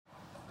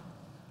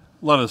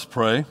Let us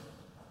pray.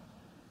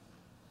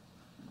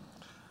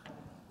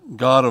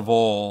 God of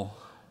all,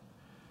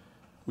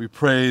 we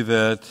pray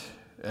that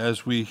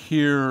as we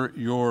hear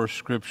your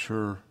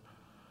scripture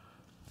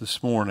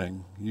this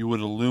morning, you would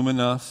illumine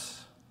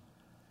us,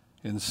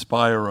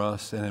 inspire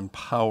us, and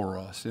empower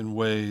us in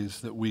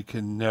ways that we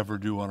can never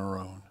do on our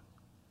own.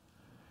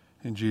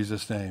 In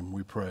Jesus' name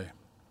we pray.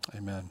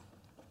 Amen.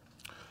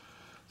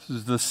 This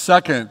is the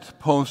second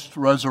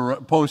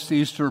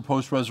post-Easter,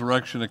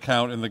 post-resurrection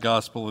account in the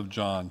Gospel of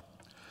John.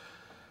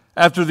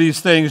 After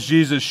these things,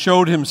 Jesus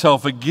showed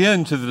himself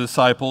again to the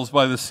disciples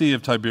by the Sea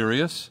of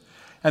Tiberias,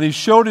 and he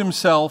showed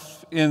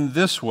himself in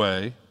this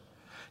way.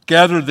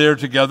 Gathered there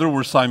together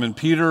were Simon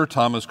Peter,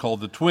 Thomas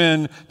called the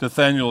twin,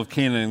 Nathanael of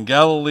Cana in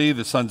Galilee,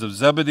 the sons of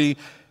Zebedee,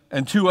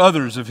 and two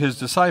others of his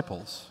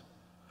disciples.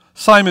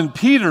 Simon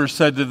Peter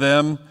said to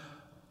them,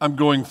 "I'm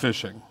going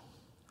fishing."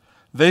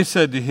 They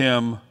said to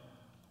him,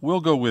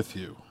 "We'll go with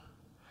you."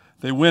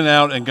 They went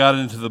out and got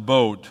into the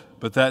boat,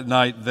 but that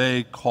night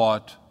they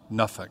caught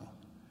nothing.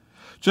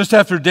 Just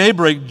after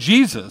daybreak,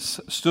 Jesus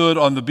stood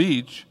on the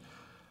beach,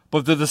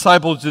 but the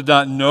disciples did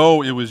not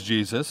know it was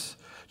Jesus.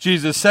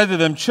 Jesus said to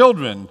them,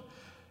 "Children,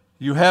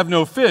 you have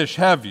no fish,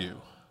 have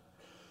you?"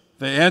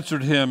 They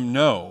answered him,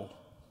 "No."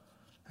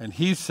 And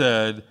he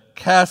said,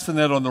 "Cast the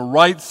net on the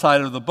right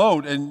side of the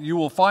boat, and you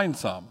will find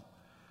some."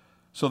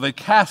 So they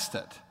cast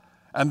it,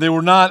 and they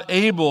were not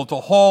able to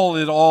haul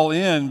it all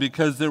in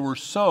because there were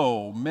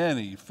so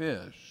many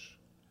fish.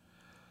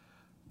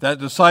 That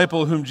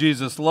disciple whom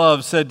Jesus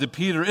loved said to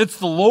Peter, "It's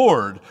the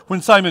Lord."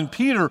 When Simon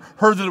Peter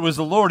heard that it was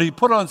the Lord, he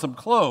put on some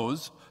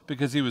clothes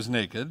because he was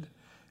naked,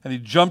 and he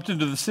jumped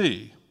into the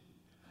sea.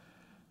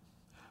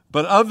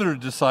 But other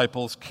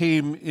disciples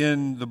came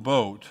in the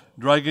boat,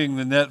 dragging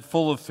the net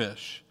full of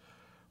fish,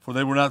 for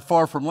they were not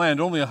far from land,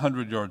 only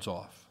 100 yards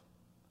off.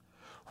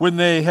 When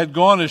they had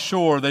gone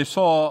ashore, they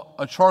saw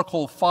a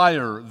charcoal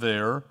fire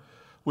there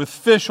with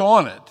fish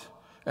on it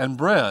and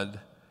bread.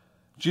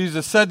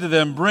 Jesus said to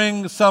them,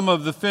 "Bring some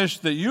of the fish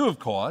that you have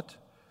caught."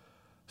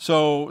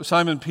 So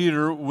Simon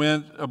Peter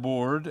went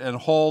aboard and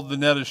hauled the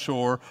net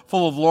ashore,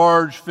 full of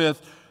large fish,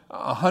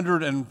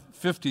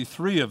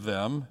 153 of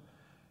them.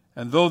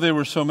 And though they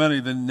were so many,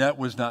 the net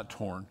was not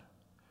torn.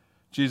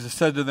 Jesus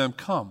said to them,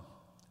 "Come,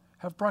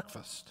 have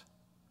breakfast."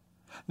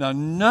 Now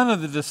none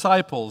of the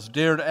disciples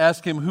dared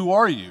ask him, "Who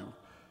are you?"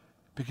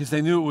 because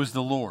they knew it was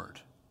the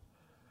Lord.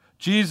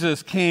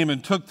 Jesus came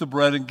and took the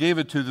bread and gave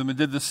it to them and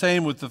did the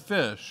same with the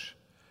fish.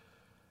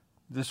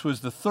 This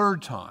was the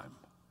third time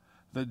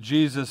that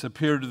Jesus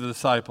appeared to the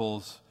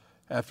disciples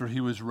after he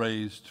was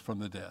raised from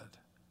the dead.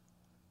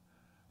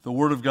 The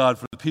word of God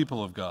for the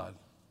people of God.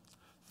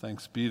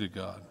 Thanks be to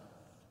God.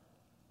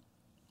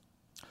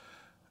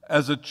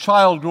 As a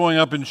child growing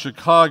up in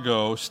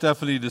Chicago,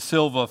 Stephanie De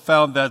Silva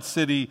found that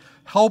city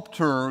helped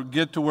her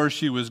get to where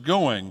she was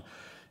going.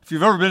 If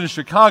you've ever been to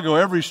Chicago,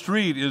 every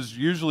street is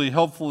usually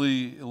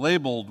helpfully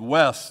labeled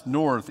west,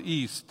 north,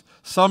 east,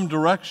 some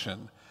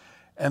direction.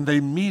 And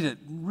they meet at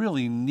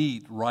really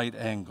neat right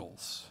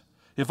angles.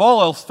 If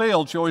all else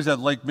failed, she always had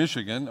Lake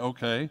Michigan.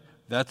 Okay,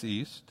 that's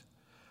east.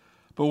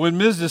 But when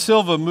Ms. De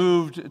Silva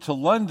moved to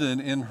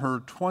London in her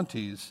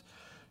 20s,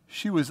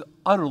 she was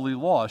utterly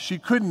lost. She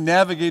couldn't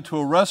navigate to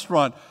a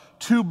restaurant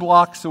 2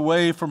 blocks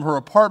away from her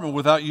apartment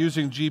without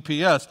using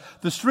GPS.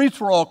 The streets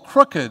were all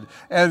crooked,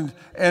 and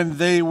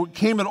they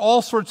came at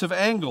all sorts of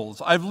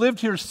angles. "I've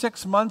lived here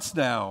 6 months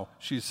now,"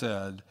 she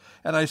said,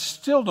 "and I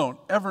still don't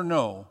ever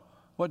know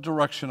what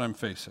direction I'm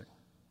facing."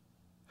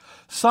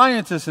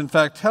 Scientists, in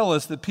fact, tell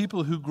us that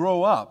people who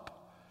grow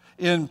up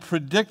in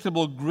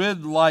predictable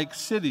grid-like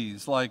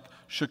cities like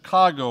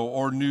Chicago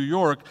or New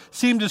York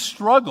seem to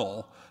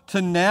struggle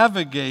to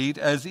navigate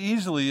as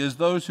easily as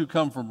those who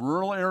come from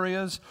rural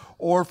areas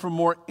or from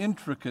more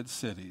intricate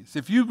cities.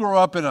 If you grow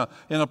up in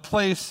a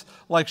place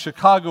like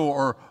Chicago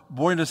or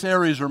Buenos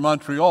Aires or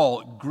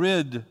Montreal,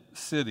 grid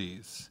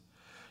cities,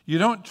 you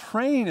don't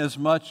train as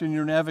much in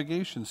your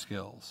navigation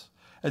skills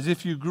as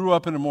if you grew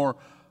up in a more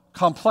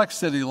complex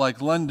city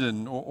like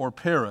London or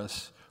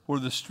Paris, where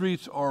the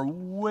streets are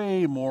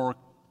way more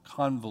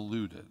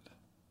convoluted.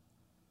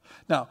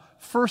 Now,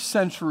 first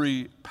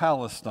century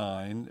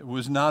Palestine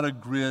was not a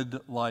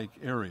grid-like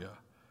area,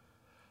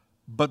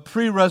 but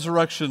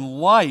pre-resurrection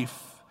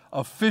life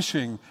of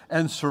fishing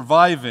and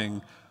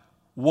surviving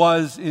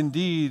was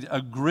indeed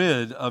a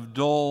grid of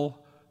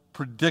dull,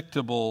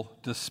 predictable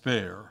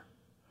despair,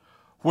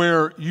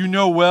 where you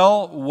know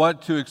well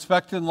what to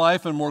expect in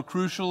life, and more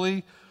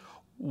crucially,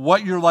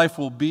 what your life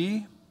will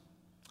be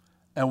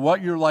and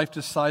what your life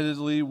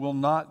decidedly will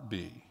not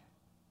be.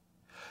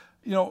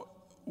 You know,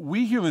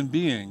 we human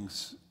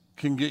beings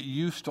can get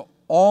used to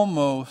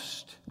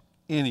almost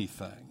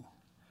anything,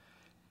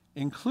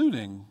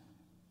 including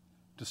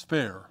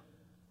despair,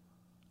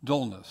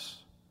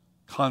 dullness,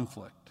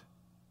 conflict,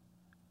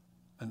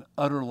 an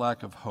utter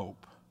lack of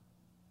hope.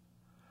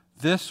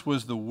 This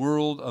was the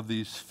world of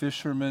these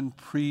fishermen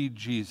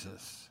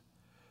pre-Jesus.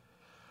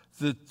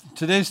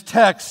 Today's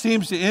text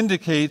seems to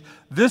indicate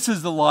this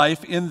is the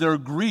life in their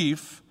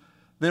grief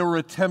they were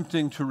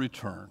attempting to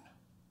return.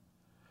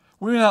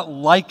 We may not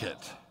like it.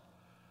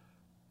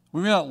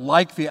 We may not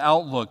like the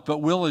outlook, but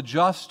we'll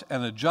adjust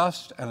and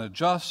adjust and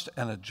adjust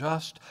and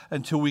adjust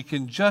until we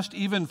can just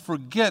even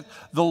forget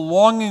the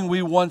longing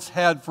we once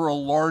had for a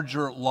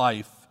larger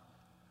life,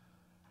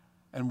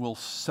 and we'll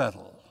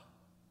settle.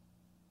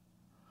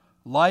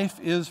 Life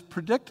is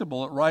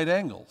predictable at right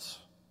angles.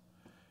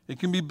 It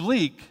can be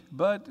bleak,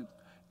 but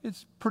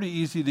it's pretty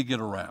easy to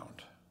get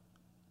around.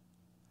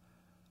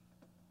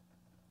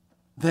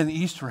 Then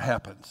Easter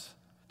happens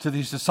to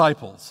these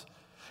disciples.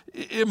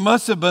 It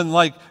must have been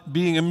like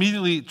being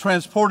immediately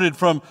transported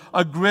from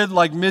a grid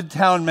like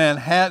Midtown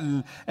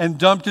Manhattan and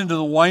dumped into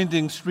the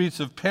winding streets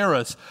of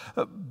Paris.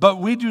 But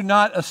we do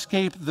not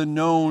escape the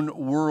known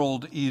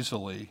world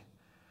easily.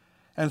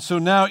 And so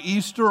now,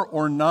 Easter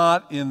or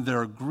not, in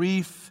their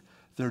grief,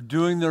 they're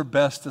doing their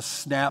best to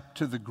snap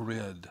to the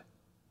grid.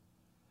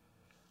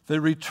 They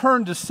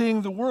return to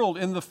seeing the world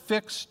in the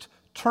fixed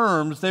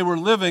terms they were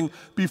living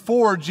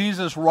before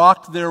Jesus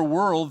rocked their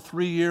world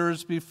 3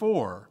 years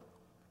before.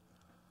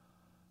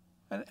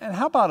 And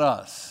how about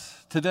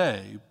us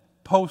today,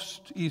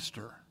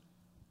 post-Easter?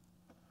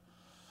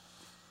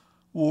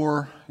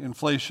 War,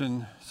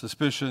 inflation,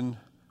 suspicion,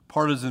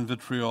 partisan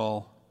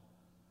vitriol.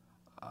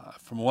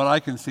 From what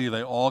I can see,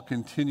 they all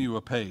continue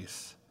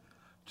apace,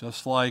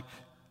 just like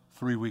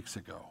 3 weeks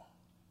ago.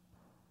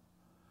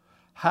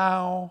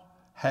 How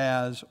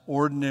has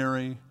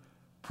ordinary,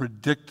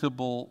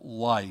 predictable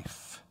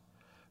life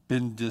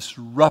been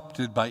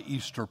disrupted by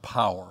Easter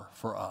power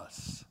for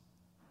us?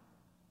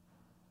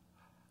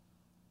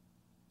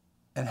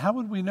 And how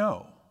would we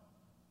know?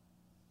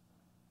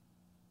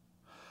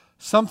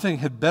 Something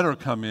had better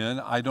come in.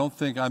 I don't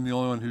think I'm the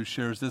only one who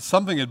shares this.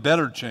 Something had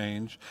better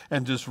change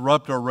and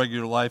disrupt our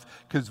regular life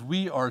because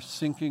we are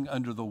sinking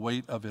under the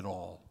weight of it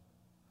all.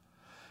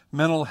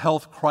 Mental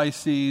health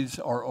crises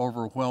are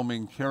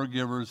overwhelming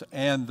caregivers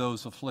and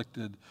those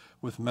afflicted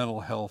with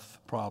mental health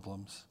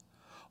problems.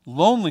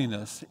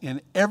 Loneliness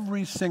in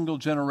every single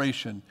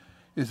generation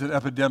is at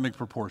epidemic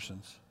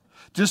proportions.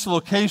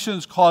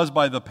 Dislocations caused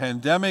by the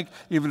pandemic,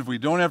 even if we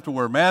don't have to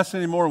wear masks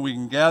anymore, we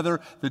can gather,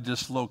 the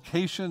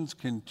dislocations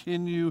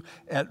continue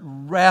at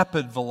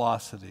rapid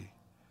velocity.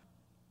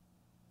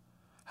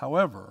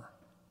 However,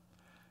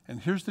 and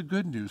here's the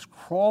good news,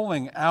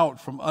 crawling out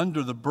from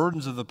under the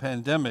burdens of the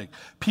pandemic,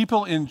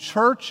 people in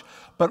church,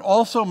 but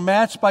also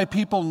matched by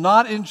people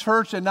not in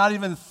church and not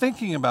even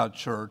thinking about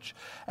church,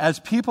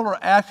 as people are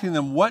asking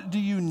them, what do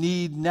you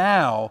need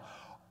now,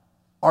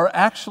 are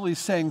actually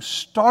saying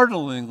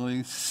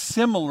startlingly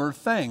similar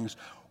things.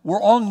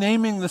 We're all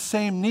naming the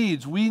same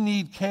needs. We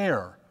need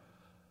care.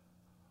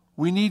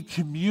 We need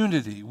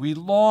community. We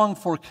long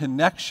for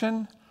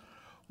connection.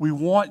 We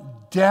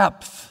want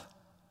depth.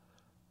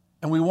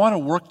 And we want to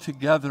work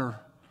together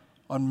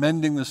on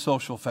mending the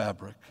social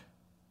fabric.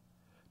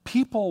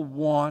 People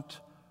want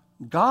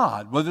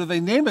God, whether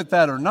they name it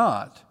that or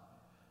not.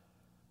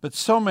 But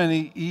so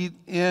many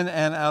in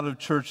and out of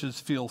churches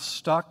feel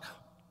stuck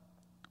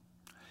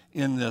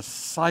in this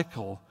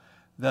cycle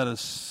that is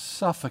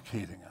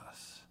suffocating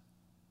us.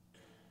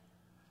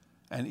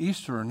 And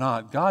Easter or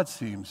not, God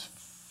seems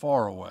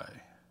far away.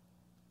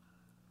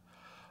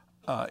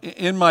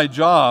 In my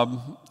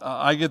job,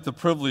 I get the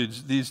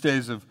privilege these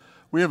days of,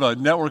 we have a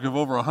network of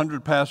over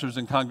 100 pastors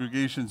and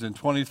congregations in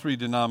 23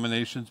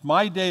 denominations.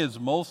 My day is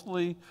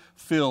mostly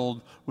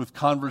filled with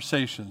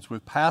conversations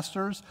with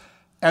pastors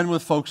and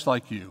with folks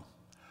like you,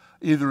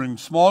 either in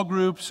small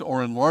groups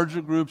or in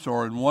larger groups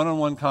or in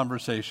one-on-one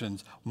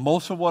conversations.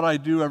 Most of what I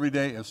do every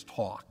day is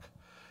talk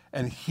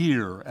and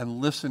hear and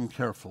listen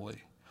carefully.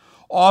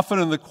 Often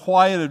in the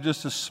quiet of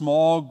just a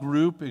small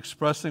group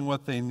expressing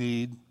what they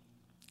need,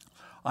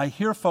 I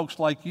hear folks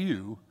like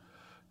you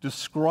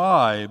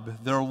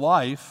describe their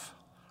life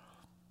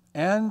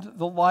and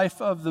the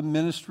life of the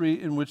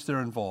ministry in which they're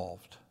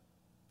involved.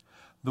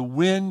 The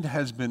wind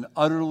has been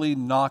utterly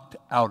knocked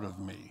out of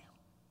me.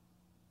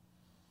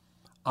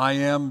 I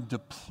am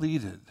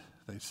depleted,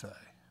 they say.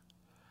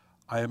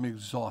 I am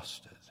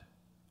exhausted.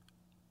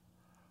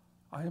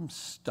 I am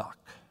stuck.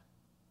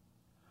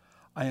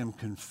 I am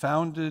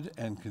confounded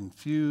and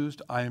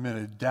confused. I am in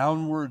a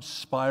downward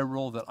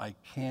spiral that I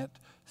can't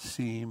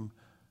seem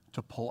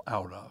to pull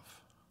out of.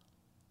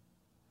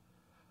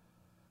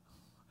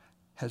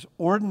 Has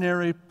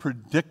ordinary,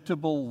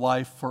 predictable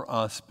life for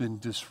us been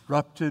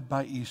disrupted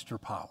by Easter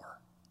power?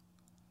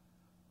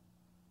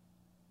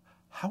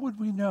 How would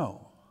we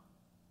know?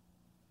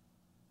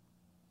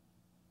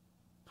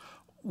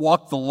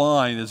 Walk the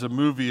Line is a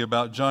movie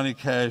about Johnny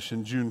Cash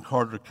and June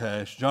Carter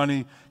Cash.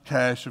 Johnny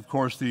Cash, of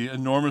course, the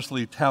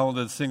enormously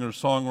talented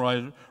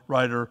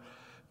singer-songwriter,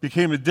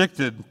 became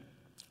addicted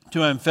to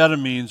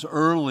amphetamines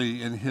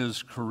early in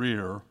his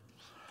career.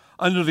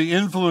 Under the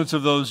influence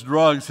of those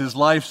drugs, his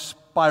life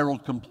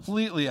spiraled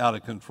completely out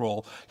of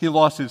control. He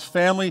lost his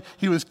family.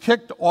 He was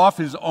kicked off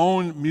his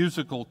own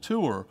musical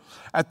tour.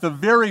 At the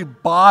very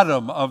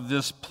bottom of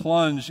this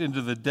plunge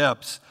into the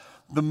depths,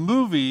 the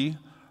movie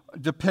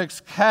depicts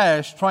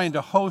Cash trying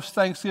to host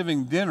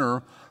Thanksgiving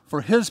dinner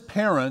for his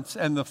parents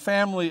and the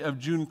family of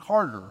June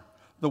Carter,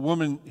 the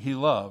woman he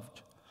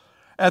loved.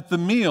 At the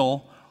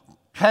meal,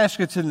 Cash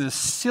gets in this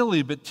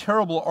silly but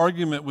terrible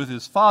argument with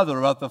his father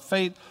about the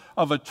fate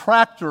of a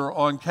tractor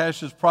on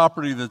Cash's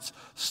property that's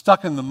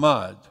stuck in the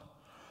mud.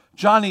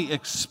 Johnny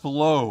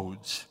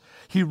explodes.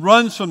 He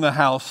runs from the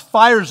house,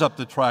 fires up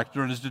the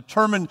tractor, and is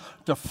determined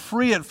to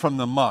free it from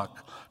the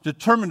muck,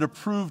 determined to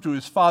prove to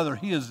his father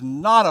he is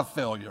not a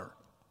failure.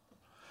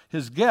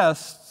 His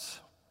guests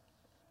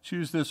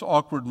choose this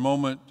awkward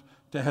moment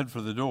to head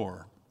for the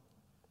door.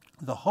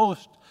 The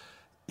host,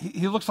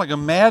 he looks like a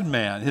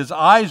madman. His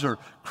eyes are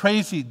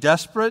crazy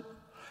desperate.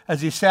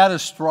 As he sat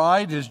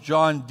astride his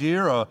John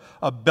Deere,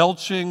 a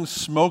belching,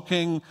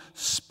 smoking,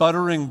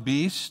 sputtering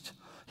beast,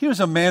 he was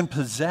a man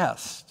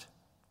possessed.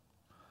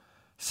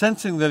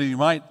 Sensing that he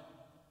might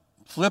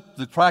flip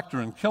the tractor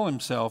and kill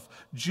himself,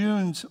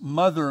 June's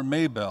mother,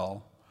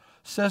 Maybelle,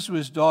 says to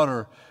his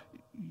daughter,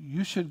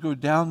 "You should go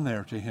down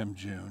there to him,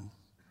 June."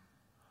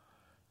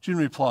 June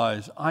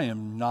replies, "I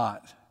am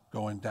not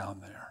going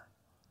down there."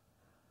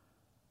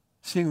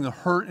 Seeing the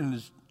hurt in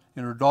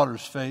her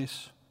daughter's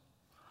face,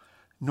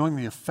 knowing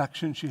the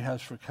affection she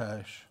has for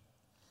Cash,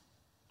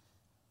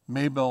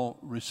 Maybelle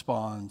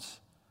responds,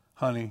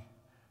 "Honey,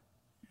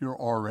 you're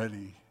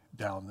already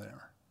down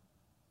there."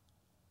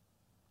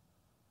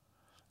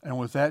 And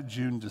with that,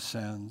 June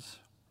descends.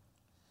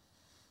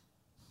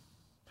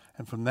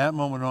 And from that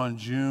moment on,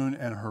 June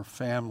and her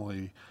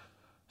family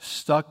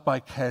stuck by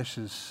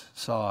Cash's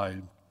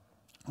side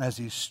as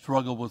he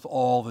struggled with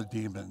all the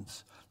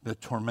demons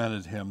that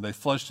tormented him. They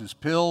flushed his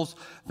pills,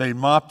 they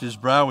mopped his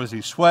brow as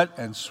he sweat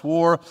and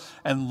swore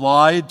and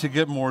lied to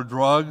get more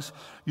drugs.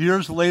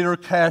 Years later,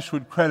 Cash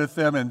would credit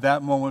them in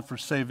that moment for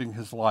saving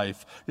his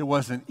life. It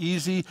wasn't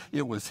easy,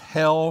 it was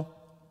hell.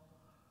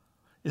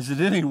 Is it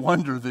any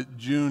wonder that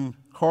June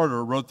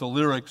Carter wrote the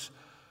lyrics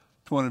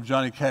to one of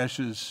Johnny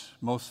Cash's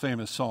most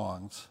famous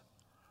songs?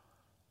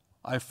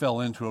 I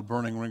fell into a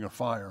burning ring of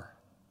fire.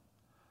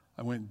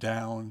 I went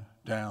down,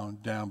 down,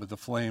 down, but the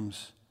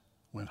flames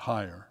went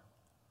higher.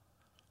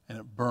 And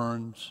it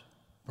burns,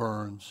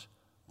 burns,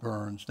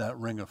 burns, that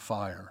ring of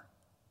fire.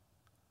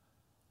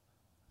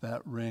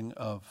 That ring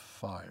of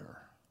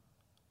fire.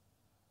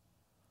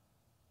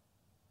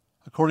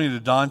 According to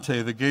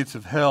Dante, the gates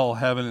of hell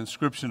have an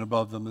inscription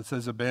above them that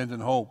says,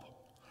 "Abandon hope,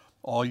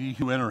 all ye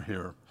who enter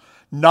here."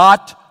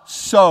 Not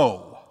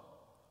so,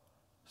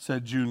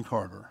 said June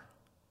Carter.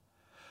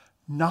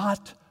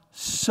 Not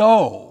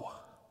so,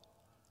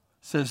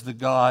 says the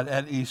God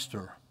at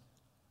Easter.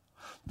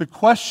 The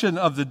question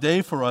of the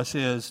day for us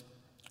is,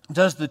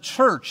 does the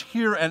church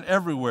here and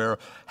everywhere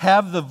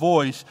have the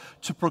voice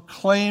to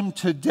proclaim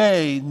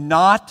today,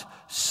 not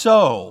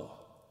so,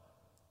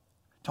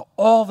 to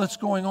all that's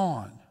going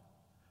on?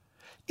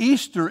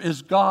 Easter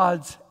is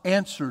God's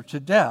answer to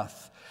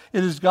death.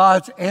 It is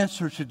God's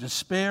answer to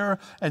despair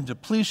and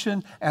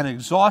depletion and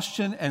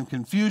exhaustion and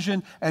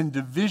confusion and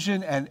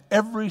division and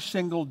every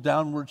single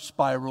downward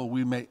spiral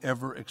we may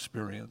ever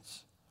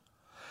experience.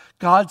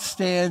 God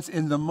stands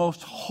in the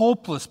most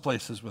hopeless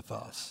places with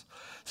us,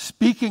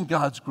 speaking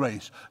God's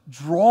grace,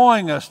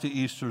 drawing us to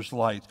Easter's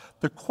light.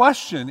 The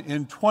question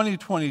in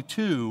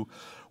 2022,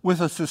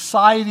 with a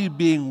society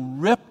being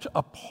ripped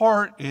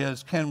apart,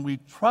 is, can we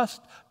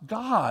trust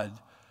God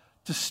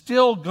to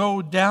still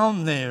go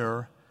down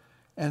there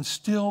and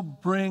still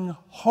bring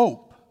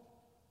hope?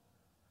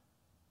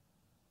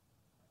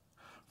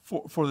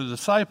 For the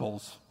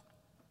disciples,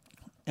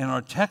 in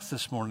our text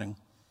this morning,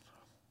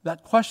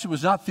 that question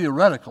was not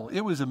theoretical.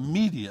 It was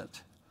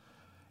immediate,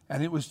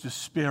 and it was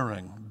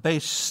despairing. They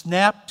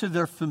snapped to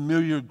their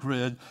familiar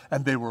grid,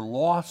 and they were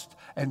lost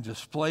and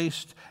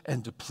displaced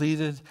and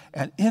depleted.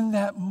 And in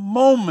that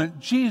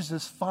moment,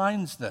 Jesus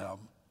finds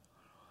them.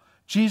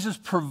 Jesus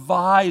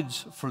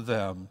provides for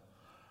them.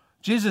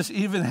 Jesus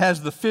even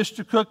has the fish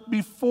to cook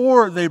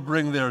before they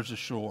bring theirs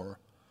ashore.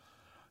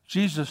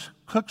 Jesus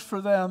cooks for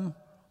them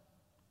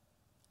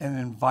and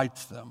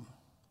invites them.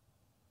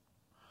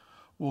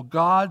 Will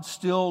God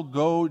still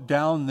go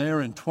down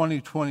there in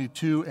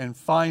 2022 and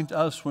find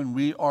us when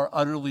we are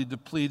utterly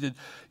depleted?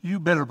 You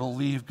better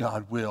believe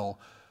God will.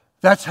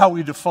 That's how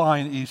we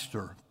define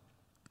Easter.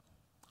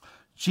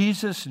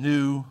 Jesus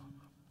knew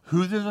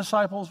who the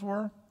disciples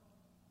were.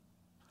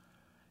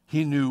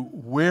 He knew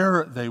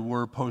where they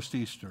were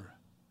post-Easter.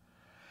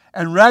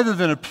 And rather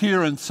than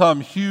appear in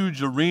some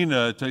huge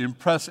arena to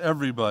impress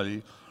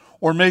everybody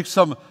or make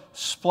some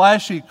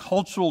splashy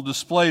cultural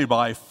display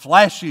by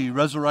flashy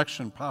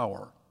resurrection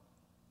power,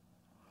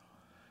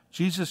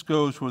 Jesus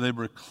goes where they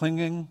were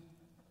clinging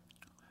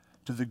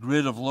to the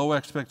grid of low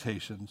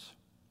expectations,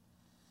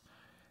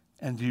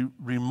 and he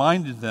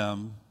reminded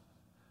them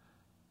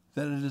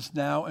that it is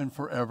now and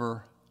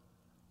forever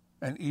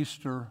an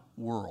Easter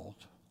world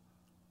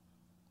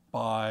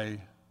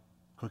by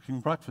cooking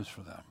breakfast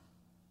for them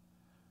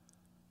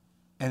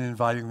and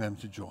inviting them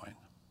to join.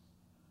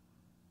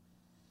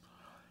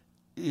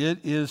 It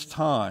is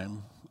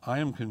time, I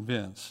am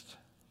convinced,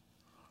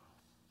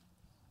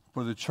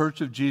 for the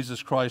Church of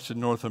Jesus Christ in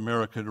North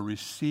America to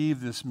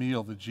receive this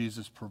meal that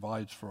Jesus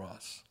provides for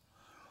us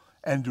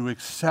and to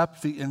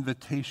accept the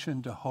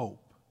invitation to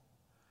hope,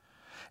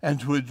 and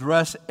to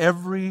address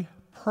every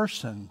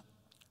person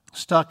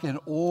stuck in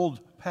old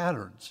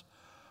patterns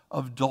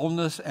of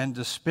dullness and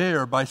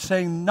despair by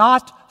saying,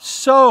 "Not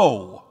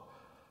so,"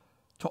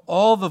 to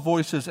all the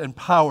voices and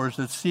powers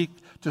that seek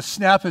to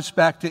snap us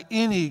back to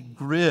any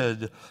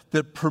grid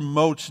that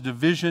promotes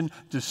division,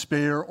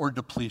 despair, or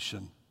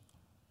depletion.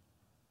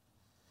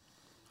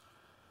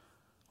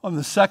 On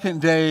the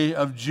second day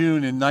of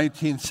June in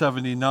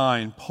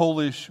 1979,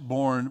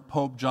 Polish-born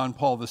Pope John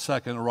Paul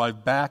II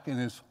arrived back in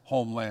his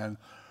homeland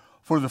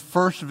for the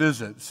first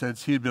visit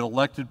since he had been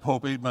elected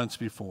Pope 8 months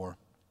before.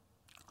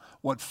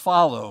 What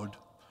followed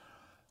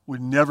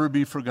would never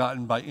be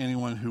forgotten by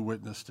anyone who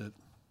witnessed it.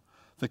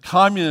 The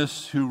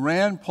communists who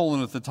ran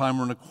Poland at the time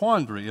were in a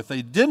quandary. If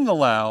they didn't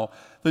allow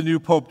the new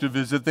pope to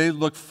visit, they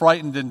looked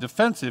frightened and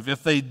defensive.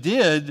 If they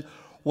did,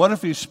 what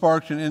if he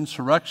sparked an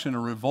insurrection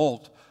or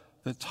revolt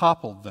that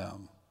toppled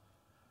them?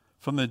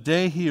 From the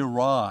day he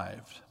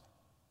arrived,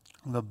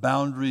 the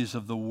boundaries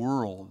of the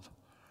world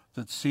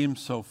that seemed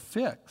so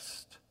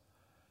fixed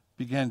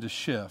began to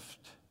shift.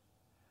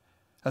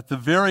 At the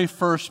very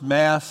first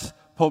Mass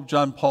Pope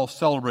John Paul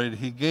celebrated,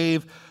 he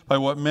gave, by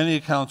what many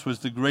accounts, was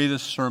the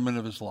greatest sermon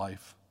of his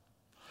life.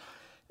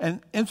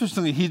 And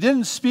interestingly, he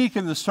didn't speak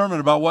in the sermon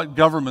about what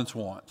governments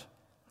want.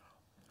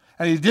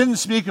 And he didn't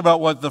speak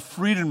about what the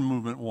freedom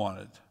movement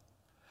wanted.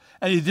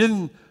 And he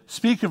didn't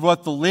speak of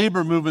what the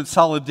labor movement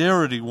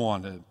solidarity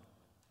wanted.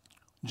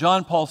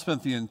 John Paul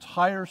spent the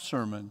entire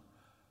sermon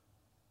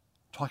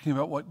talking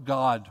about what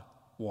God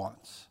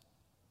wants.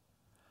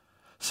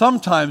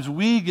 Sometimes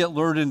we get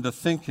lured into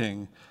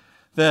thinking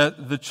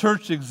that the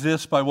church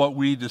exists by what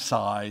we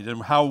decide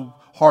and how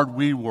hard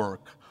we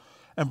work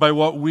and by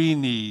what we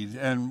need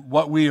and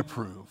what we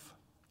approve.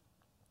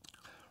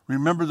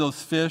 Remember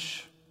those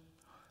fish?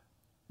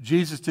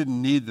 Jesus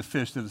didn't need the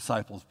fish the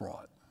disciples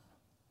brought.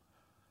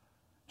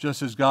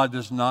 Just as God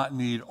does not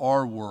need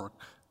our work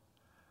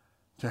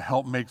to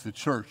help make the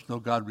church, though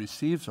God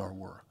receives our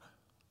work.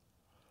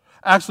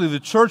 Actually, the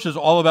church is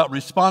all about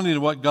responding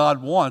to what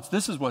God wants.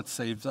 This is what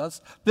saves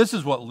us. This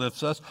is what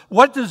lifts us.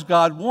 What does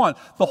God want?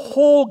 The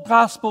whole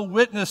gospel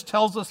witness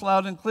tells us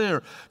loud and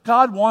clear.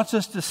 God wants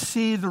us to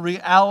see the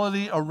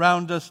reality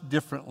around us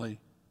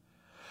differently.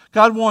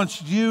 God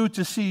wants you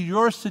to see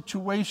your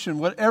situation,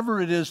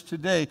 whatever it is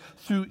today,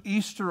 through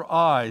Easter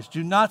eyes.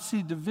 Do not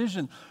see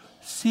division.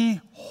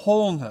 See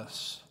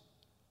wholeness.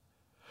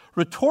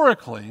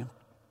 Rhetorically,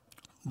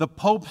 the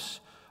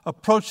Pope's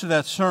approach to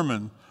that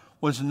sermon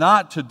was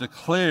not to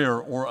declare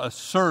or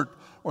assert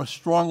or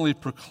strongly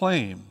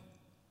proclaim.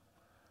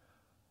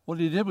 What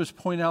he did was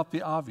point out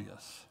the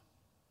obvious.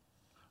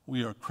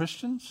 We are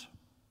Christians.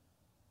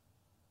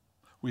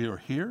 We are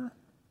here.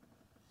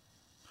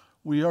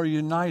 We are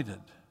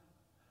united.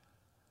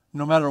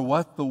 No matter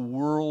what the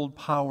world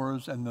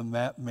powers and the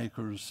map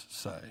makers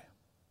say.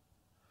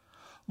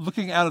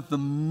 Looking out at the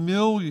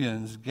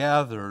millions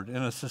gathered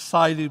in a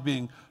society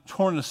being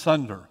torn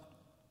asunder,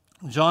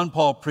 John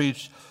Paul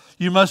preached,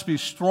 "You must be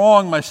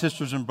strong, my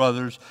sisters and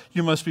brothers.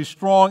 You must be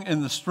strong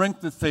in the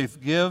strength that faith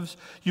gives.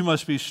 You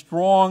must be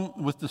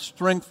strong with the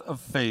strength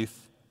of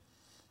faith.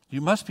 You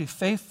must be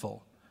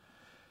faithful.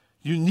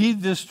 You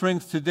need this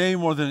strength today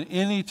more than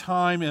any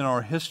time in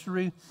our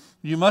history.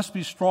 You must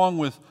be strong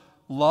with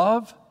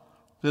love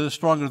that is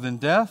stronger than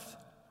death.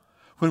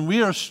 When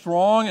we are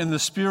strong in the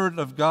Spirit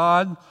of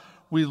God,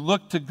 we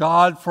look to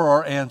God for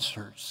our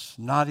answers,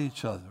 not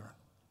each other.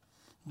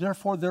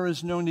 Therefore, there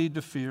is no need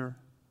to fear.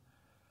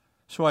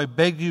 So I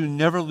beg you,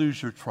 never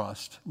lose your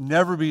trust.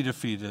 Never be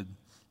defeated.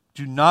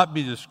 Do not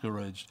be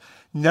discouraged.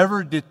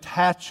 Never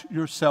detach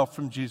yourself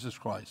from Jesus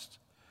Christ.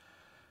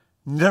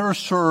 Never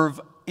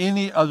serve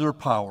any other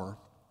power.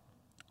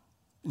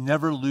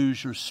 Never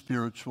lose your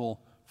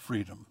spiritual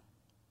freedom."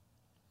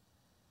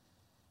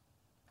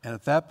 And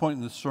at that point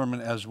in the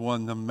sermon, as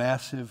one, the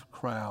massive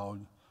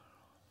crowd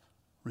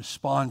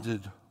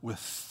responded with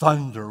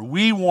thunder.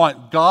 "We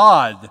want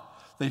God,"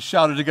 they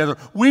shouted together.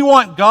 "We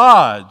want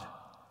God."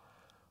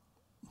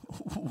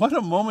 What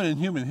a moment in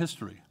human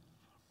history.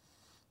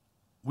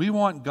 We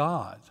want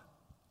God.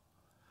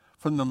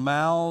 From the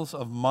mouths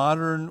of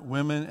modern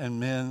women and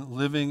men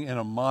living in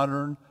a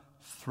modern,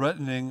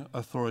 threatening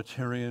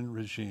authoritarian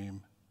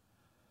regime.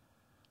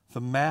 The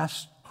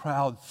massed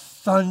crowd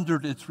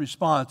thundered its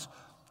response.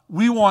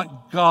 We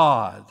want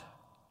God.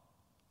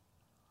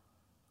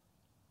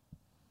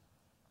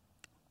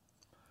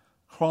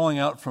 Crawling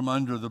out from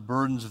under the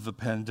burdens of the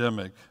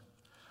pandemic,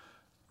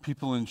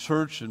 people in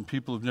church and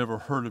people who've never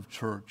heard of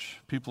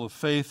church, people of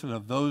faith and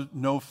of those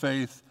no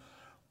faith,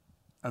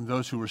 and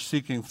those who are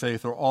seeking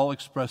faith are all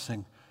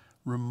expressing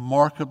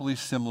remarkably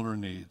similar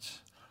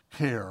needs: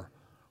 care,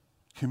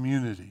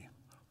 community,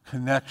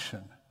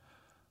 connection,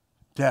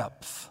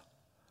 depth,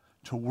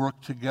 to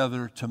work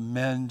together to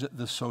mend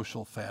the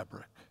social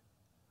fabric.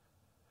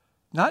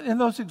 Not in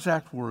those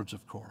exact words,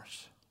 of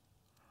course,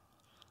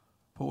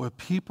 but what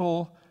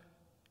people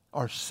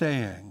are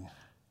saying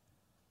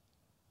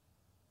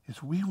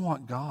is we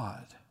want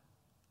God.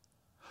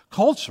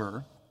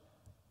 Culture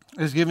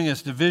is giving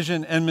us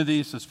division,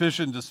 enmity,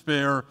 suspicion,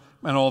 despair,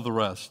 and all the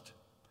rest.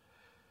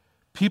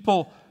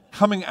 People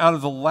coming out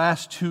of the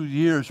last 2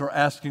 years are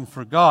asking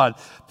for God.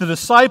 The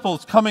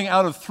disciples coming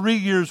out of 3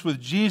 years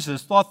with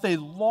Jesus thought they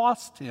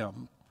lost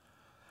him.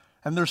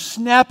 And they're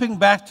snapping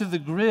back to the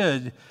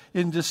grid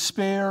in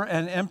despair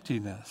and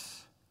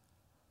emptiness.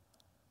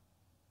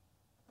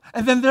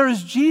 And then there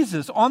is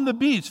Jesus on the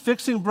beach,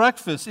 fixing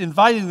breakfast,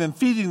 inviting them,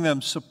 feeding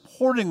them,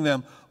 supporting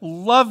them,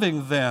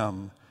 loving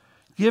them,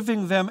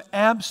 giving them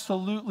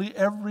absolutely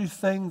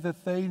everything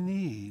that they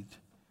need.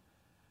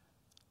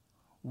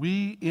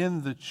 We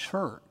in the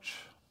church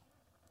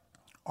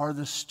are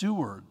the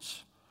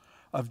stewards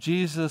of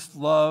Jesus'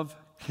 love,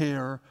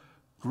 care,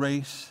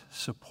 grace,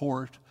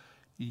 support,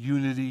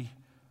 unity,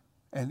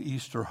 and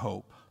Easter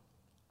hope.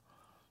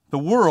 The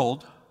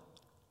world,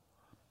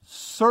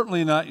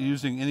 certainly not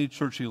using any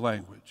churchy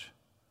language,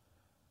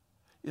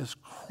 is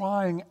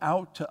crying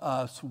out to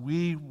us,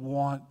 we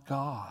want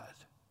God.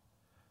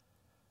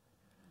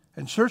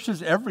 And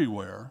churches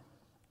everywhere,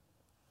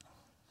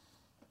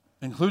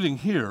 including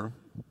here,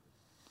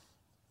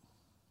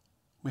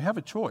 we have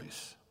a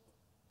choice.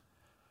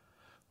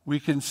 We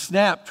can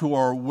snap to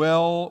our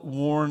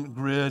well-worn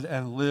grid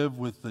and live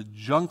with the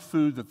junk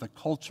food that the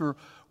culture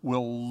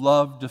will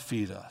love to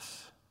feed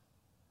us.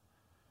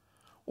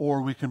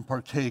 Or we can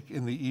partake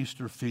in the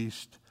Easter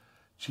feast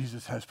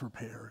Jesus has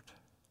prepared.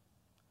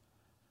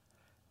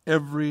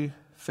 Every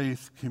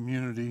faith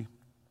community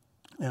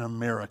in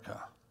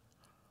America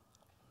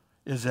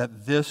is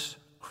at this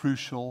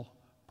crucial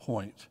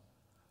point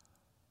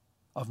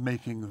of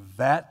making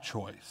that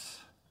choice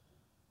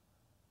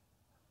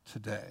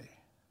today.